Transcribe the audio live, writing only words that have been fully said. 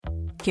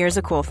Here's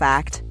a cool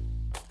fact.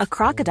 A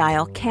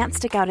crocodile can't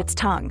stick out its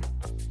tongue.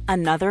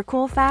 Another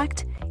cool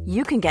fact,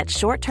 you can get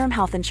short-term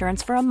health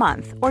insurance for a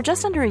month or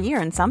just under a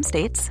year in some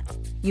states.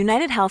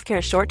 United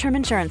Healthcare short-term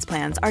insurance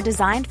plans are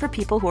designed for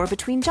people who are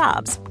between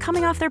jobs,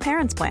 coming off their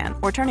parents' plan,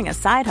 or turning a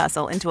side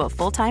hustle into a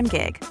full-time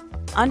gig.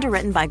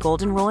 Underwritten by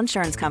Golden Rule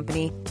Insurance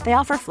Company, they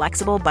offer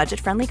flexible,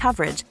 budget-friendly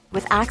coverage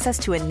with access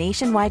to a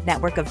nationwide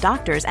network of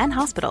doctors and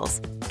hospitals.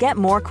 Get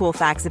more cool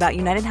facts about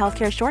United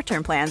Healthcare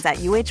short-term plans at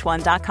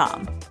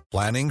uh1.com.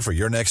 Planning for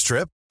your next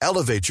trip?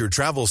 Elevate your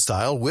travel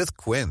style with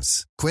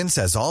Quince. Quince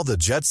has all the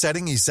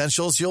jet-setting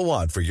essentials you'll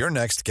want for your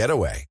next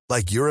getaway,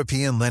 like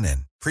European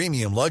linen,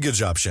 premium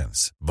luggage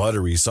options,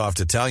 buttery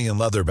soft Italian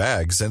leather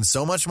bags, and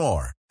so much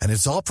more. And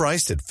it's all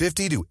priced at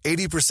 50 to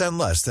 80%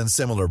 less than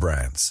similar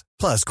brands.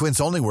 Plus,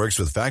 Quince only works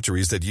with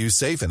factories that use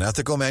safe and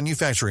ethical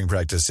manufacturing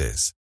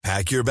practices.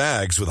 Pack your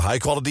bags with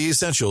high-quality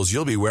essentials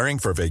you'll be wearing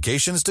for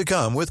vacations to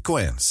come with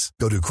Quince.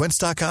 Go to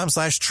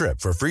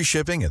quince.com/trip for free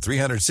shipping and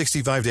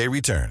 365-day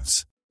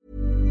returns.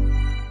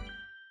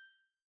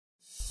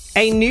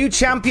 A new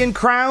champion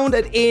crowned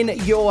at In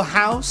Your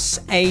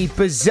House, a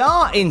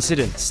bizarre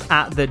incident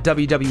at the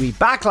WWE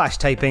Backlash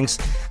tapings,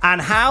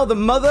 and how the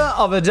mother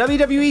of a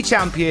WWE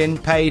champion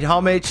paid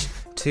homage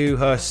to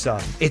her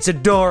son. It's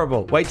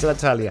adorable. Wait till I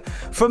tell you.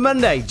 For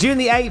Monday, June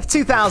the 8th,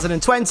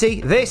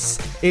 2020, this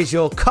is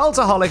your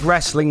Cultaholic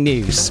Wrestling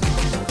News.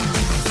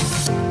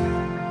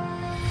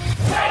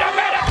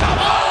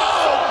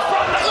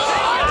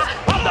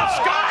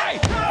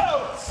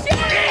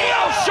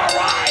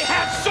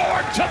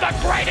 To the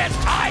greatest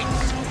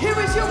heights! Here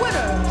is your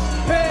winner,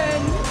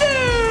 and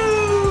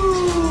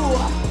new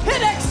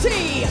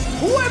NXT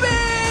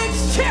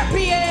Women's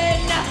Champion,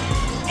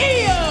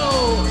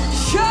 Io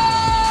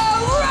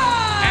Shirai!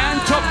 And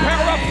to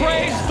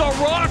paraphrase The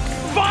Rock,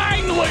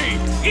 finally,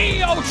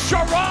 Io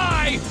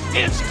Shirai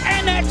is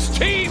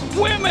NXT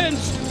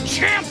Women's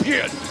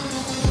Champion!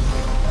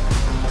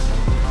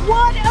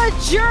 What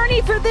a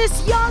journey for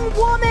this young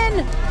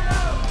woman!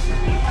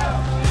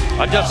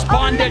 A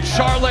despondent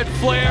Charlotte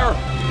Flair.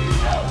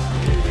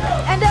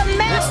 And a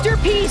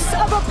masterpiece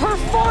of a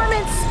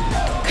performance.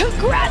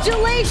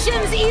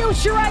 Congratulations, Io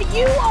Shirai.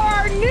 You are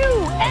our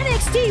new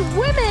NXT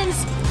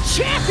Women's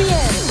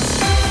Champion.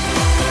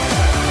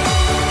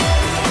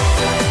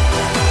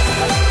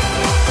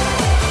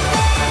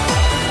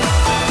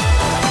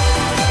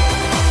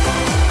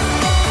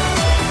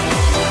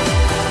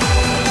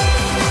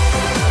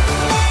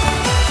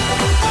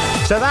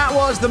 So that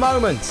was the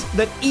moment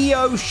that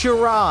Io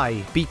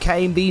Shirai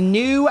became the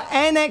new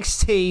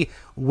NXT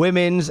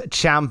Women's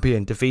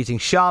Champion, defeating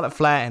Charlotte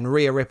Flair and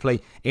Rhea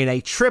Ripley in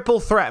a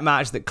triple threat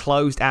match that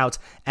closed out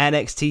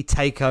NXT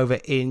TakeOver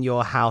In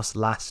Your House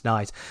last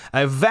night.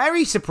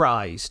 Very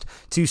surprised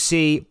to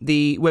see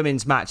the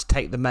women's match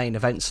take the main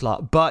event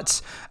slot,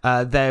 but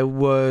there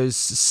was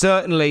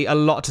certainly a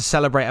lot to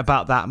celebrate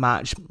about that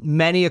match.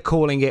 Many are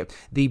calling it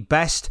the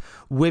best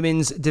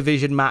women's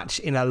division match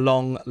in a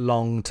long,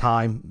 long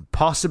time.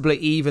 Possibly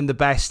even the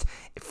best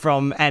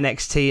from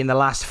NXT in the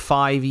last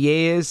 5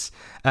 years.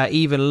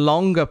 Even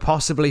longer,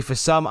 possibly for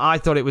some. I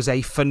thought it was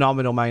a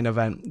phenomenal main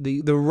event.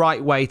 The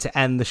right way to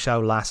end the show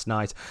last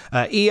night.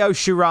 Io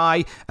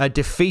Shirai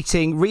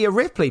defeating Rhea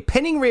Ripley,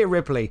 pinning Rhea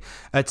Ripley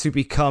to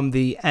become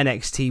the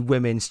NXT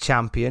Women's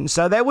Champion.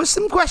 So there was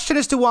some question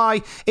as to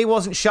why it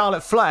wasn't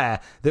Charlotte Flair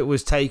that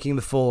was taking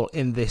the fall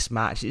in this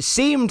match. It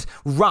seemed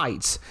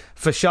right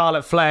for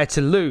Charlotte Flair to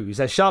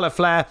lose, as Charlotte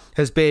Flair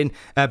has been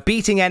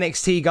beating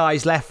NXT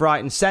guys left, right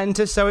and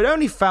centre, so it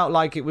only felt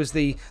like it was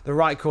the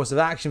right course of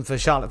action for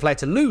Charlotte Flair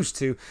to lose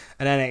to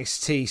an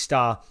NXT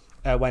star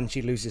when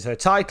she loses her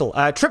title.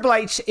 Triple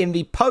H in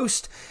the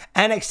post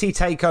NXT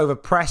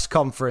TakeOver press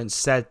conference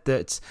said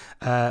that,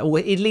 or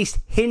at least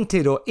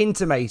hinted or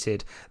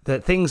intimated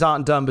that things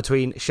aren't done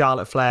between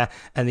Charlotte Flair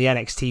and the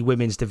NXT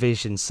women's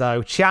division.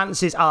 So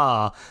chances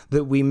are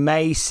that we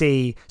may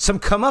see some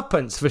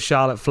comeuppance for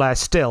Charlotte Flair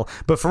still.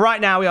 But for right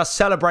now, we are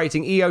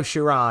celebrating Io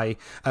Shirai,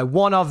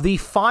 one of the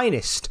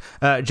finest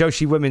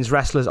Joshi women's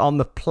wrestlers on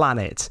the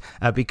planet,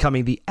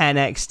 becoming the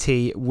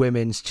NXT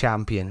women's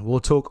champion. We'll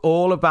talk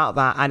all about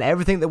that and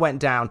everything that went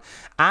down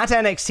at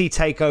NXT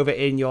TakeOver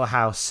In Your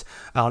House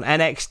on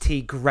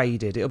NXT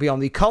Graded. It'll be on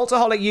the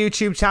Cultaholic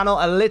YouTube channel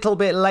a little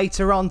bit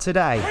later on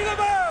today.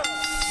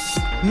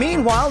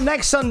 Meanwhile,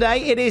 next Sunday,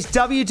 it is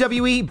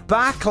WWE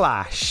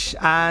Backlash.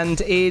 And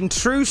in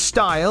true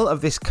style of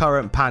this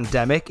current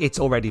pandemic, it's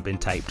already been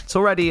taped. It's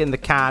already in the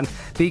can.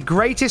 The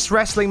greatest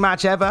wrestling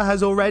match ever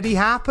has already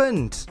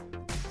happened.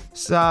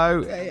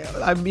 So,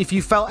 if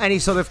you felt any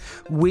sort of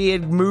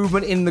weird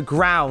movement in the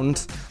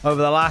ground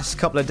over the last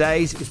couple of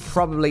days, it was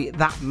probably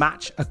that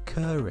match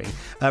occurring.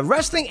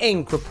 Wrestling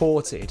Inc.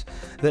 reported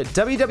that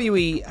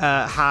WWE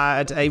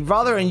had a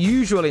rather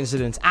unusual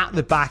incident at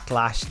the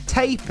Backlash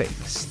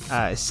tapings.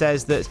 It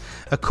says that,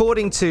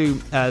 according to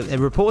a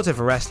reporter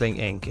for Wrestling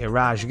Inc.,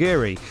 Raj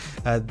Giri,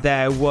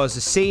 there was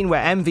a scene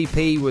where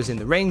MVP was in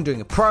the ring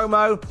doing a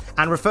promo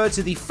and referred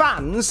to the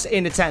fans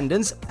in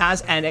attendance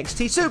as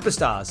NXT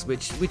superstars,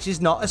 which which is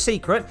not a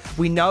secret.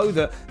 We know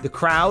that the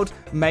crowd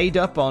made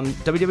up on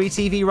WWE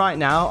TV right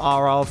now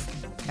are of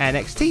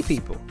NXT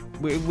people.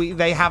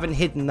 They haven't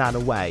hidden that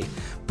away.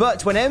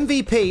 But when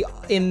MVP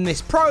in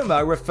this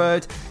promo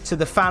referred to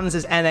the fans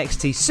as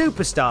NXT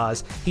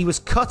superstars, he was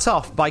cut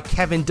off by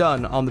Kevin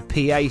Dunn on the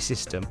PA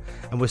system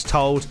and was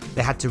told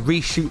they had to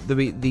reshoot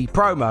the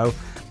promo,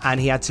 and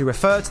he had to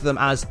refer to them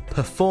as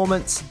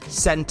Performance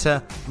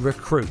Center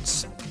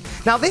recruits.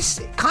 Now,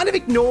 this kind of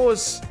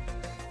ignores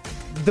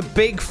the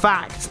big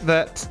fact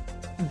that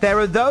there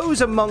are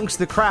those amongst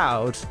the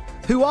crowd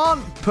who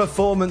aren't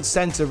Performance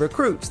Center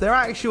recruits. They're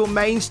actual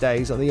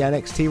mainstays on the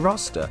NXT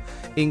roster,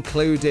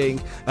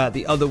 including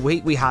the other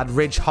week we had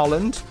Ridge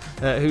Holland,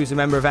 who's a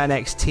member of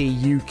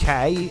NXT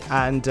UK,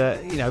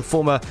 and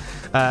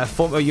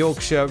former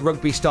Yorkshire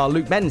rugby star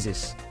Luke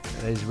Menzies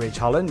is Ridge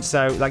Holland.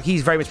 So,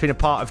 he's very much been a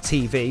part of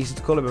TV, so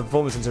to call him a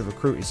Performance Center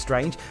recruit is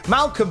strange.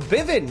 Malcolm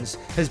Bivens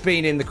has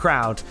been in the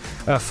crowd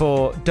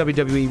for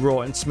WWE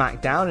Raw and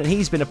SmackDown, and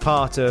he's been a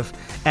part of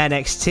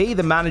NXT.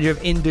 The manager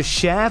of Indus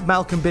Share,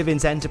 Malcolm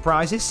Bivens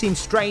Enterprises, seems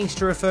strange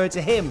to refer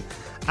to him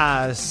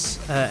as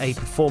a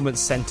Performance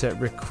Center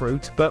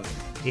recruit, but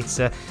it's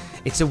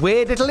a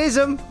weird little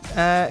ism.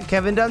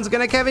 Kevin Dunn's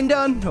going to Kevin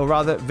Dunn, or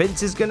rather,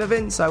 Vince is going to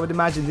Vince. I would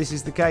imagine this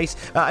is the case.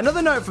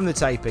 Another note from the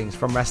tapings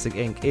from Wrestling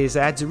Inc. is they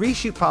had to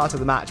reshoot part of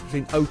the match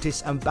between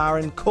Otis and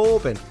Baron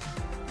Corbin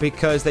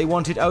because they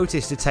wanted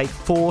Otis to take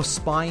 4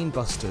 spine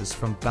busters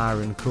from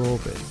Baron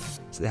Corbin.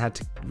 So they had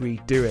to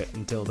redo it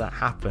until that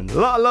happened. A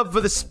lot of love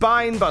for the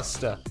spine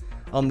buster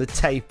on the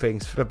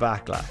tapings for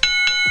Backlash.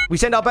 We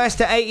send our best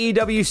to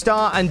AEW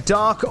star and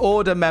Dark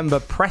Order member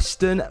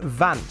Preston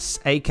Vance,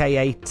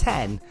 aka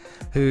 10,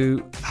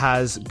 who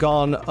has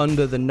gone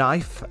under the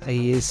knife.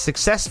 He has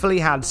successfully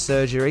had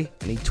surgery,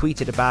 and he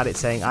tweeted about it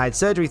saying, "I had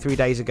surgery 3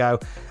 days ago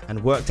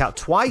and worked out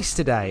twice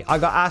today. I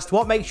got asked,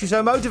 what makes you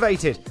so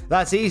motivated?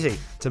 That's easy.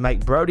 To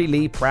make Brody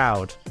Lee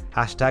proud.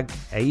 Hashtag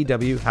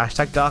AEW,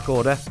 hashtag Dark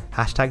Order,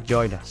 hashtag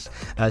join us."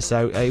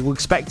 So we're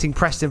expecting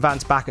Preston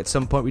Vance back at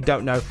some point. We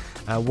don't know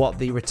what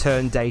the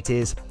return date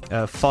is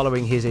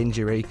following his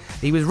injury.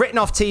 He was written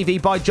off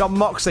TV by Jon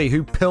Moxley,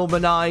 who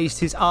Pillmanized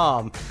his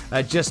arm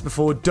just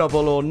before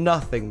Double or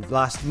Nothing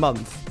last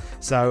month.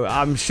 So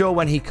I'm sure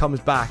when he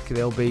comes back,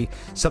 there'll be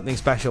something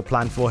special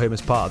planned for him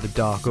as part of the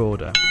Dark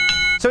Order.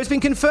 So it's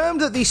been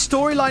confirmed that the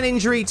storyline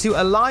injury to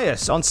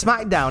Elias on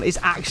SmackDown is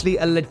actually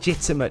a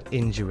legitimate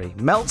injury.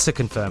 Meltzer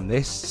confirmed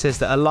this, says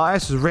that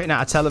Elias was written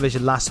out of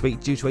television last week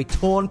due to a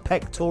torn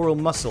pectoral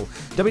muscle.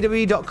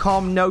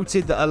 WWE.com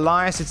noted that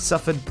Elias had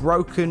suffered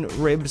broken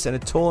ribs and a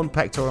torn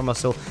pectoral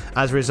muscle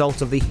as a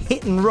result of the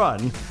hit and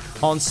run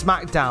on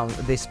SmackDown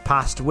this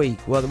past week.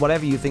 Well,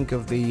 whatever you think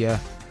of the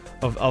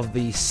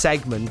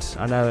segment,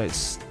 I know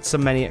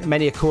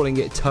many are calling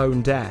it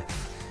tone deaf,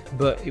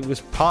 but it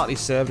was partly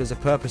served as a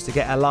purpose to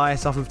get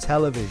Elias off of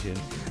television.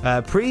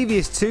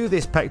 Previous to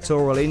this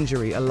pectoral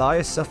injury,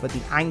 Elias suffered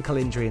an ankle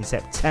injury in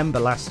September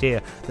last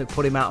year that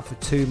put him out for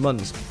 2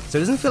 months. So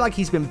it doesn't feel like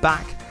he's been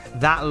back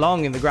that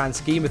long in the grand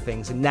scheme of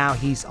things, and now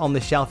he's on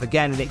the shelf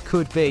again, and it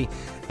could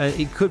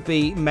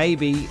be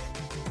maybe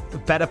a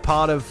better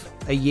part of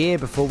a year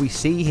before we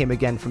see him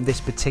again from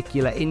this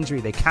particular injury.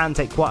 They can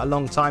take quite a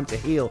long time to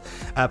heal.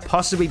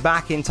 Possibly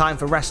back in time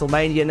for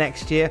WrestleMania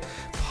next year.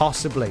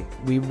 Possibly.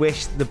 We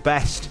wish the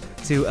best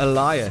to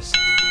Elias.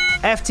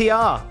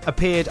 FTR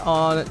appeared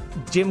on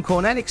Jim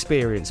Cornette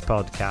Experience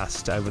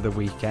podcast over the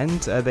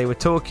weekend. They were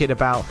talking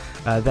about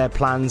their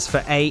plans for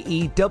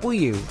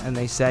AEW, and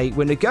they say,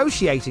 "We're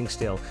negotiating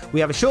still. We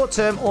have a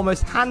short-term,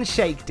 almost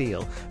handshake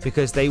deal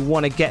because they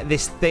want to get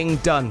this thing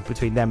done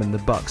between them and the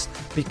Bucks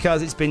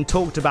because it's been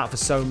talked about for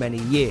so many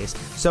years.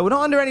 So we're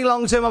not under any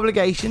long-term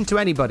obligation to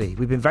anybody.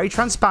 We've been very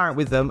transparent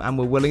with them, and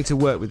we're willing to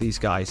work with these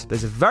guys.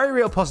 There's a very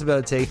real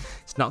possibility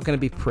it's not going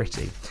to be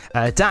pretty."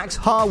 Dax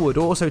Harwood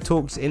also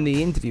talked in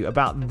the interview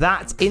about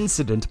that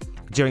incident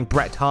during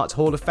Bret Hart's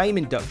Hall of Fame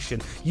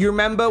induction. You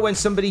remember when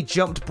somebody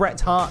jumped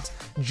Bret Hart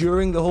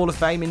during the Hall of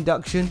Fame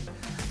induction?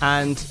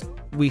 And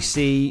we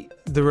see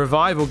the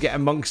Revival get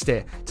amongst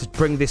it to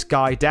bring this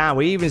guy down.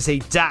 We even see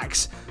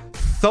Dax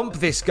thump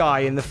this guy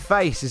in the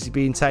face as he's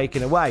being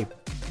taken away.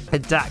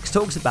 And Dax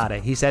talks about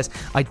it. He says,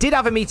 "I did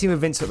have a meeting with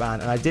Vince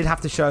McMahon, and I did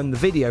have to show him the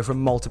video from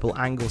multiple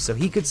angles so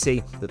he could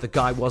see that the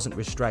guy wasn't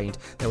restrained.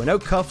 There were no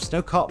cuffs,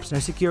 no cops, no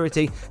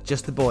security,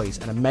 just the boys,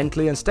 and a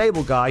mentally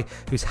unstable guy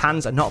whose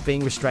hands are not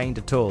being restrained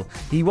at all.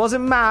 He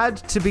wasn't mad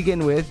to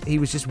begin with, he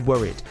was just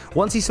worried.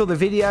 Once he saw the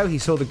video, he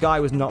saw the guy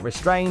was not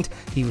restrained,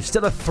 he was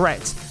still a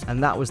threat,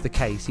 and that was the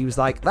case. He was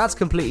like, that's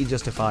completely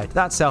justified,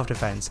 that's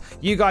self-defense.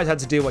 You guys had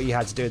to do what you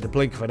had to do in the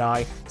blink of an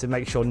eye to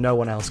make sure no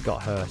one else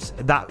got hurt."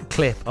 That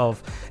clip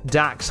of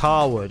Dax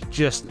Harwood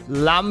just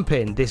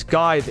lamping this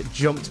guy that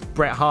jumped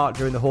Bret Hart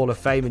during the Hall of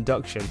Fame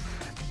induction,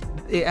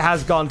 it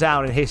has gone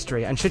down in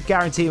history and should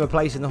guarantee him a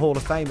place in the Hall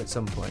of Fame at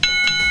some point.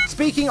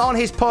 Speaking on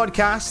his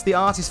podcast, the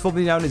artist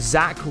formerly known as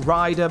Zack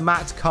Ryder,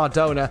 Matt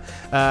Cardona,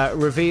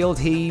 revealed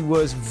he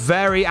was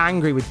very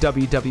angry with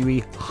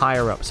WWE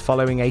higher-ups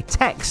following a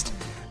text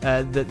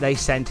that they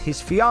sent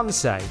his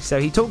fiancée. So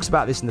he talks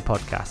about this in the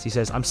podcast. He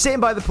says, I'm sitting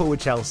by the pool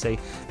with Chelsea,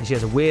 and she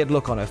has a weird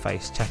look on her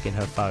face, checking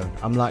her phone.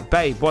 I'm like,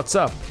 babe, what's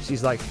up?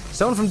 She's like,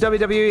 someone from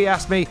WWE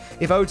asked me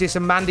if Otis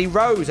and Mandy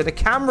Rose and a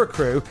camera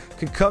crew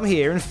could come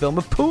here and film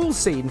a pool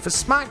scene for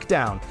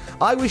SmackDown.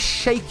 I was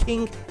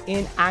shaking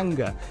in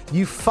anger.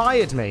 You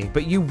fired me,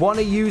 but you want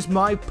to use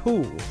my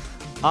pool.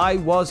 I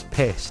was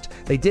pissed.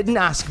 They didn't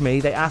ask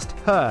me, they asked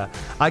her.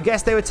 I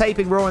guess they were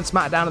taping Raw and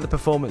SmackDown at the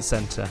Performance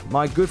Center.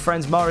 My good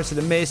friends Morrison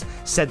and Miz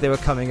said they were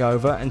coming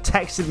over and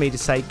texted me to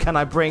say, can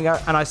I bring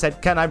and I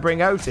said, can I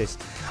bring Otis?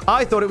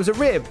 I thought it was a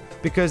rib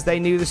because they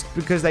knew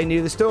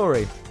the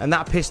story, and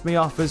that pissed me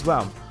off as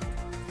well.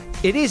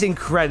 It is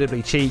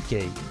incredibly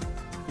cheeky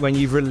when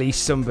you've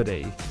released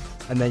somebody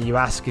and then you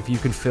ask if you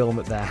can film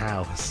at their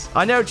house.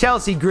 I know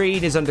Chelsea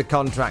Green is under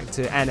contract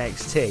to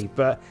NXT,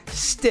 but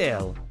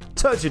still,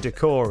 touch of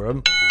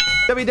decorum.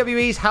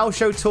 WWE's house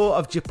show tour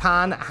of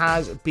Japan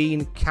has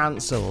been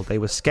cancelled. They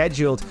were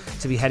scheduled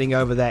to be heading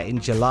over there in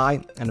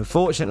July, and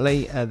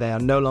unfortunately, they are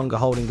no longer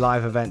holding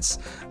live events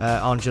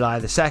on July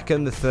the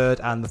 2nd, the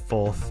 3rd, and the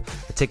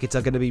 4th. The tickets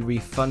are going to be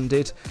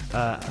refunded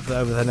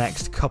over the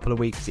next couple of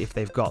weeks if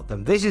they've got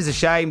them. This is a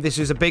shame. This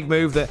was a big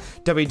move that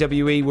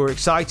WWE were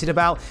excited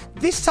about.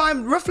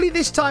 Roughly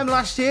this time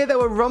last year, there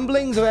were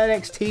rumblings of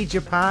NXT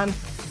Japan,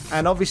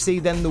 and obviously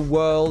then the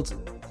world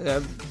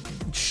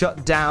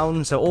shut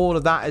down, so all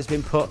of that has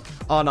been put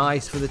on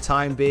ice for the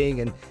time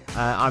being, and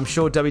I'm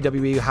sure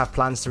WWE have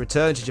plans to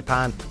return to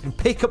Japan and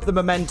pick up the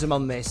momentum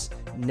on this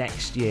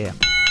next year.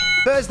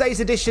 Thursday's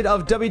edition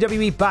of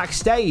WWE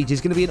Backstage is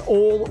going to be an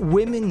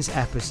all-women's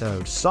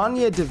episode.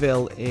 Sonya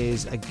Deville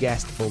is a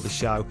guest for the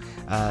show.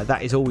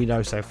 That is all we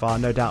know so far.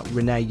 No doubt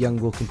Renee Young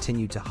will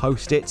continue to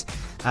host it.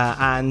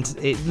 And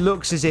it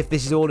looks as if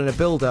this is all in a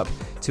build-up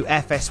to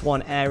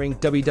FS1 airing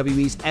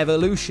WWE's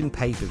Evolution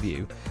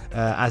pay-per-view.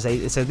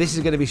 So this is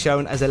going to be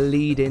shown as a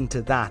lead-in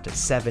to that at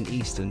 7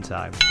 Eastern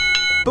Time.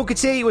 Booker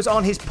T was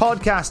on his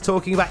podcast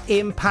talking about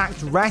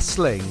Impact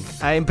Wrestling,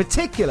 in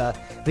particular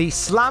the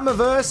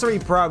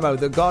Slammiversary promo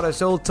that got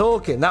us all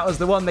talking. That was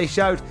the one they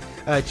showed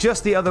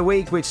just the other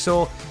week, which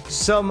saw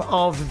some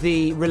of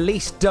the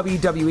released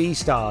WWE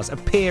stars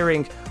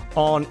appearing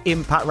on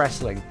Impact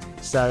Wrestling.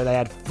 So they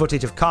had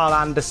footage of Carl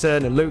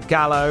Anderson and Luke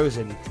Gallows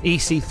and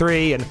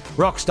EC3 and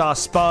Rockstar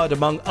Spud,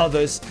 among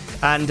others.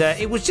 And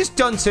it was just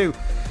done to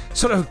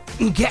sort of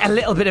get a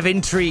little bit of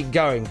intrigue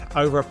going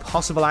over a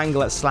possible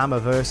angle at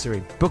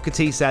Slammiversary. Booker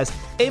T says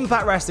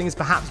Impact Wrestling is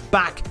perhaps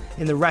back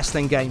in the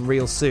wrestling game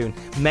real soon.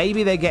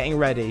 Maybe they're getting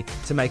ready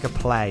to make a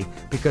play,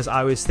 because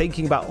I was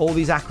thinking about all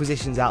these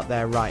acquisitions out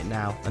there right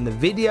now, and the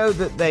video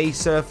that they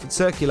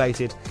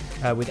circulated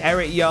with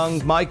Eric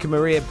Young, Mike and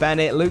Maria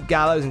Bennett, Luke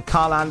Gallows and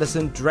Carl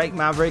Anderson, Drake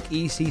Maverick,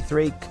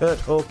 EC3, Kurt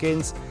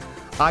Hawkins.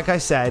 Like I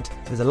said,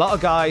 there's a lot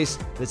of guys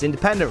that's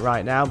independent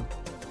right now,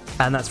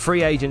 and that's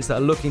free agents that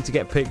are looking to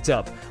get picked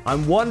up.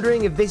 I'm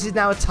wondering if this is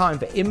now a time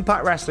for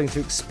Impact Wrestling to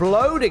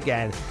explode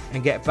again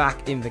and get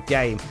back in the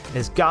game.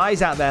 There's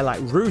guys out there like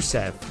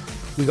Rusev.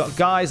 We've got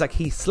guys like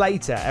Heath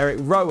Slater, Eric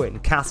Rowan,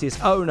 Cassius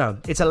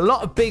Ohno. It's a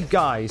lot of big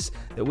guys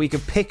that we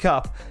could pick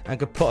up and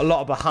could put a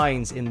lot of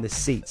behinds in the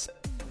seats.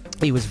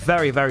 He was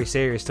very, very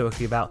serious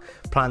talking about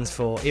plans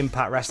for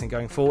Impact Wrestling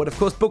going forward. Of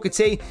course, Booker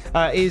T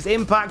is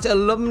Impact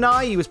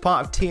alumni. He was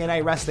part of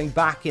TNA Wrestling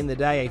back in the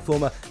day, a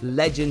former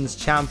Legends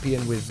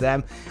champion with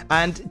them.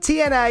 And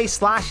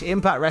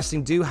TNA/Impact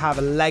Wrestling do have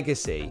a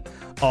legacy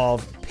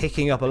of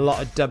picking up a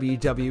lot of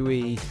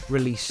WWE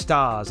release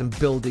stars and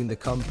building the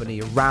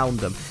company around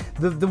them.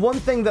 The one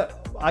thing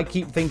that I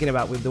keep thinking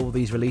about with all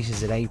these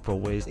releases in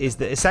April is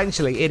that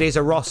essentially it is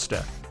a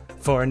roster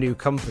for a new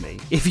company.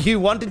 If you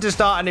wanted to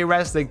start a new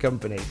wrestling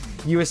company,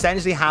 you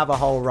essentially have a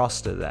whole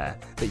roster there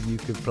that you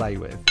could play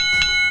with.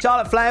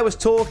 Charlotte Flair was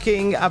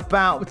talking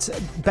about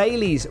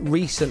Bayley's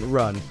recent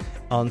run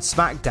on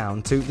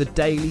SmackDown to the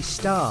Daily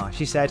Star.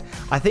 She said,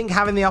 I think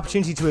having the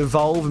opportunity to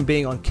evolve and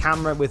being on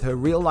camera with her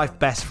real-life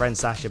best friend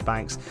Sasha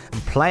Banks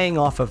and playing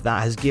off of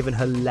that has given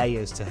her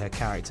layers to her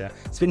character.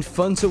 It's been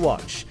fun to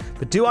watch.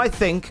 But do I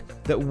think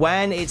that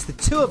when it's the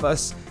two of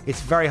us,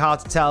 it's very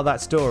hard to tell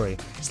that story?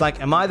 It's like,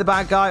 am I the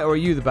bad guy or are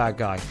you the bad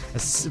guy?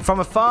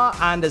 From afar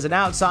and as an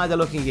outsider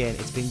looking in,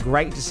 it's been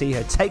great to see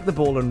her take the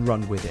ball and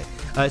run with it.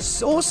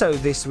 Also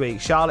this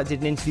week, Charlotte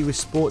did an interview with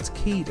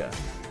Sportskeeda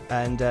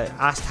and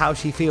asked how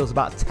she feels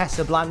about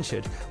Tessa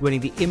Blanchard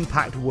winning the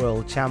Impact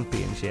World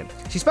Championship.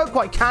 She spoke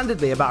quite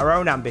candidly about her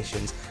own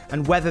ambitions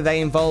and whether they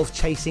involve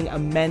chasing a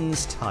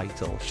men's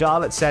title.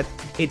 Charlotte said,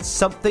 it's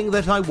something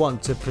that I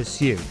want to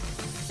pursue.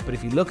 But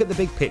if you look at the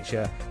big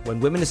picture, when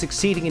women are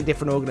succeeding in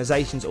different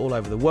organizations all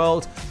over the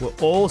world, we're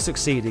all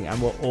succeeding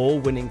and we're all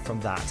winning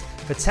from that.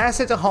 For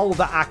Tessa to hold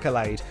that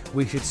accolade,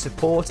 we should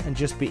support and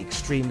just be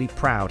extremely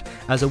proud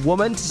as a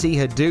woman to see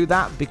her do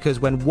that, because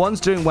when one's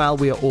doing well,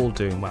 we are all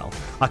doing well.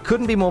 I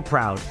couldn't be more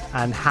proud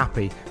and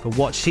happy for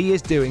what she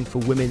is doing for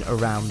women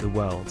around the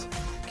world.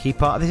 Key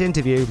part of this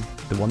interview,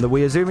 the one that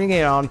we are zooming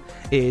in on,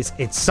 is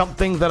it's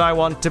something that I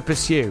want to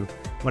pursue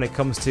when it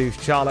comes to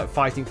Charlotte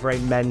fighting for a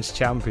men's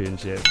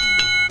championship.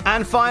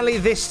 And finally,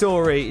 this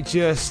story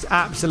just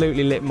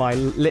absolutely lit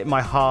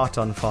my heart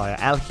on fire.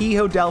 El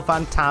Hijo del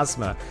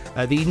Fantasma,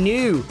 the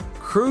new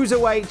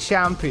Cruiserweight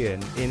champion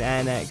in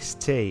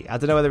NXT. I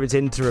don't know whether it's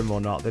interim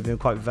or not. They've been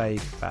quite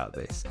vague about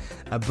this.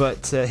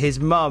 But his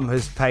mum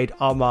has paid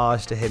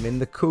homage to him in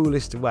the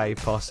coolest way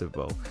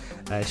possible.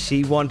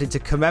 She wanted to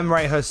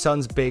commemorate her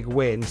son's big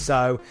win,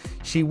 so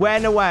she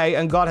went away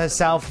and got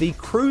herself the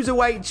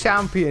Cruiserweight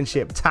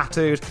Championship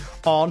tattooed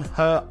on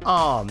her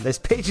arm. There's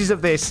pictures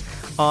of this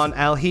on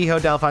El Hijo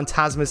del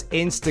Fantasma's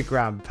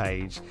Instagram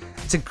page.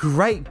 It's a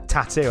great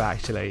tattoo,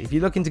 actually. If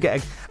you're looking to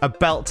get a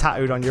belt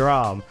tattooed on your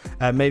arm,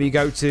 maybe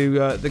go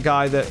to the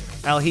guy that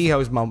El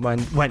Hijo's mum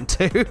went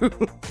to.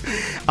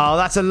 Oh,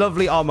 that's a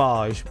lovely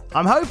homage.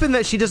 I'm hoping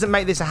that she doesn't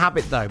make this a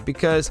habit, though,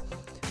 because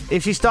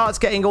if she starts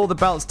getting all the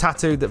belts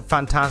tattooed that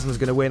Phantasma's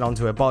going to win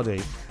onto her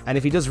body, and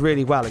if he does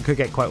really well, it could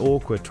get quite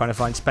awkward trying to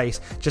find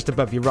space just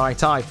above your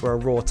right eye for a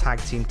Raw Tag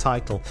Team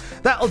title.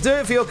 That'll do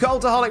it for your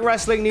Cultaholic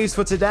Wrestling news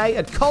for today.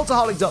 At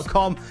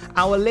cultaholic.com,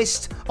 our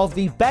list of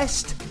the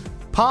best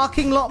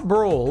parking lot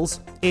brawls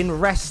in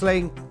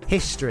wrestling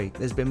history.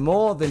 There's been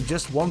more than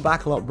just one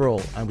backlot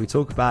brawl, and we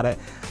talk about it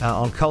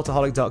on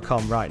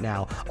cultaholic.com right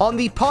now. On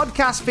the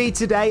podcast feed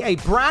today, a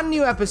brand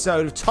new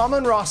episode of Tom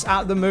and Ross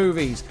at the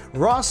Movies.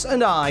 Ross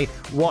and I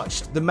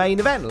watched the main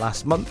event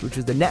last month, which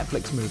was the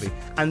Netflix movie,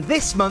 and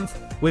this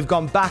month we've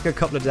gone back a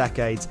couple of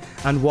decades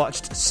and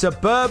watched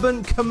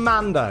Suburban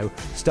Commando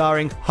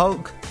starring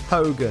Hulk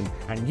Hogan,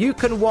 and you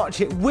can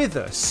watch it with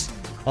us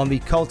on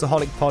the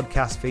Cultaholic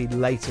podcast feed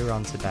later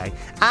on today.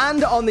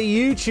 And on the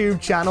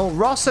YouTube channel,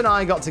 Ross and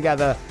I got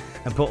together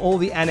and put all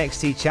the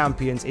NXT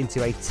champions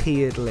into a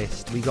tiered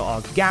list. We got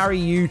our Gary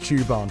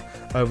YouTube on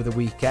over the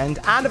weekend.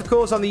 And of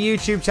course on the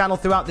YouTube channel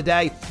throughout the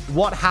day,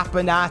 what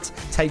happened at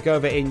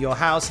TakeOver In Your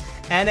House,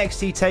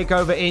 NXT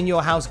TakeOver In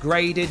Your House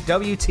graded,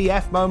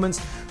 WTF moments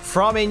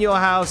from In Your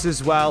House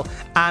as well.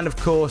 And of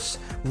course,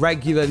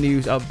 regular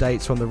news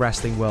updates from the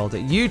wrestling world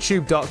at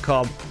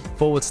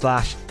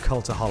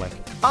youtube.com/Cultaholic.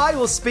 I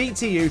will speak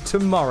to you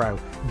tomorrow.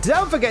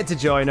 Don't forget to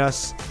join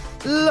us.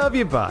 Love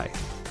you, bye.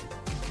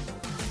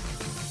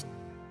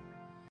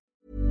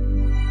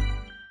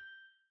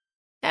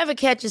 Ever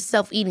catch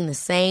yourself eating the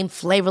same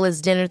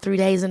flavorless dinner 3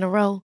 days in a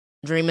row?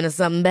 Dreaming of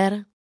something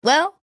better?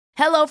 Well,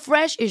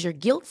 HelloFresh is your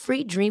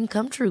guilt-free dream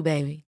come true,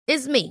 baby.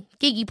 It's me,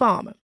 Keke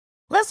Palmer.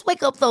 Let's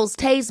wake up those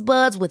taste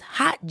buds with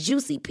hot,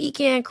 juicy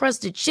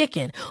pecan-crusted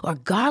chicken or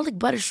garlic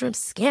butter shrimp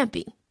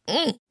scampi.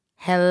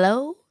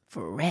 Hello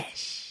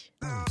Fresh.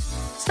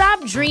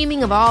 Stop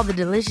dreaming of all the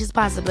delicious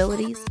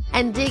possibilities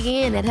and dig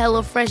in at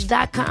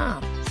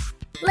HelloFresh.com.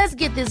 Let's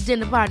get this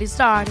dinner party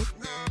started.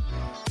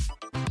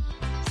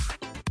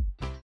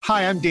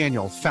 Hi, I'm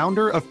Daniel,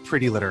 founder of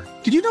Pretty Litter.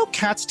 Did you know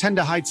cats tend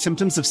to hide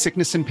symptoms of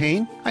sickness and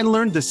pain? I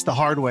learned this the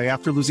hard way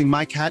after losing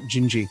my cat,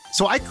 Gingy.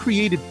 So I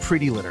created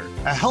Pretty Litter,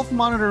 a health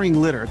monitoring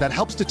litter that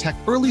helps detect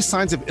early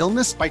signs of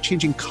illness by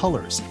changing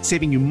colors,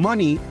 saving you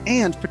money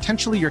and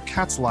potentially your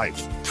cat's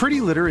life.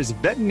 Pretty Litter is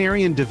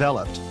veterinarian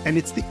developed, and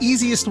it's the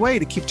easiest way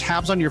to keep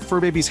tabs on your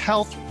fur baby's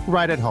health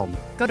right at home.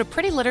 Go to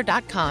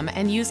prettylitter.com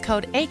and use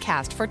code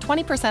ACAST for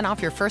 20%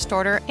 off your first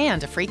order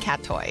and a free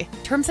cat toy.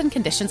 Terms and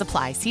conditions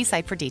apply. See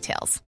site for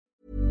details.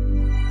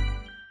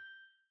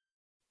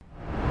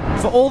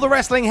 For all the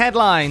wrestling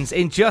headlines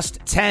in just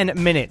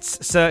 10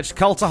 minutes, search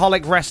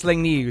Cultaholic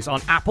Wrestling News on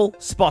Apple,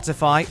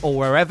 Spotify, or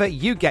wherever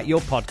you get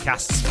your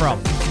podcasts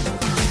from.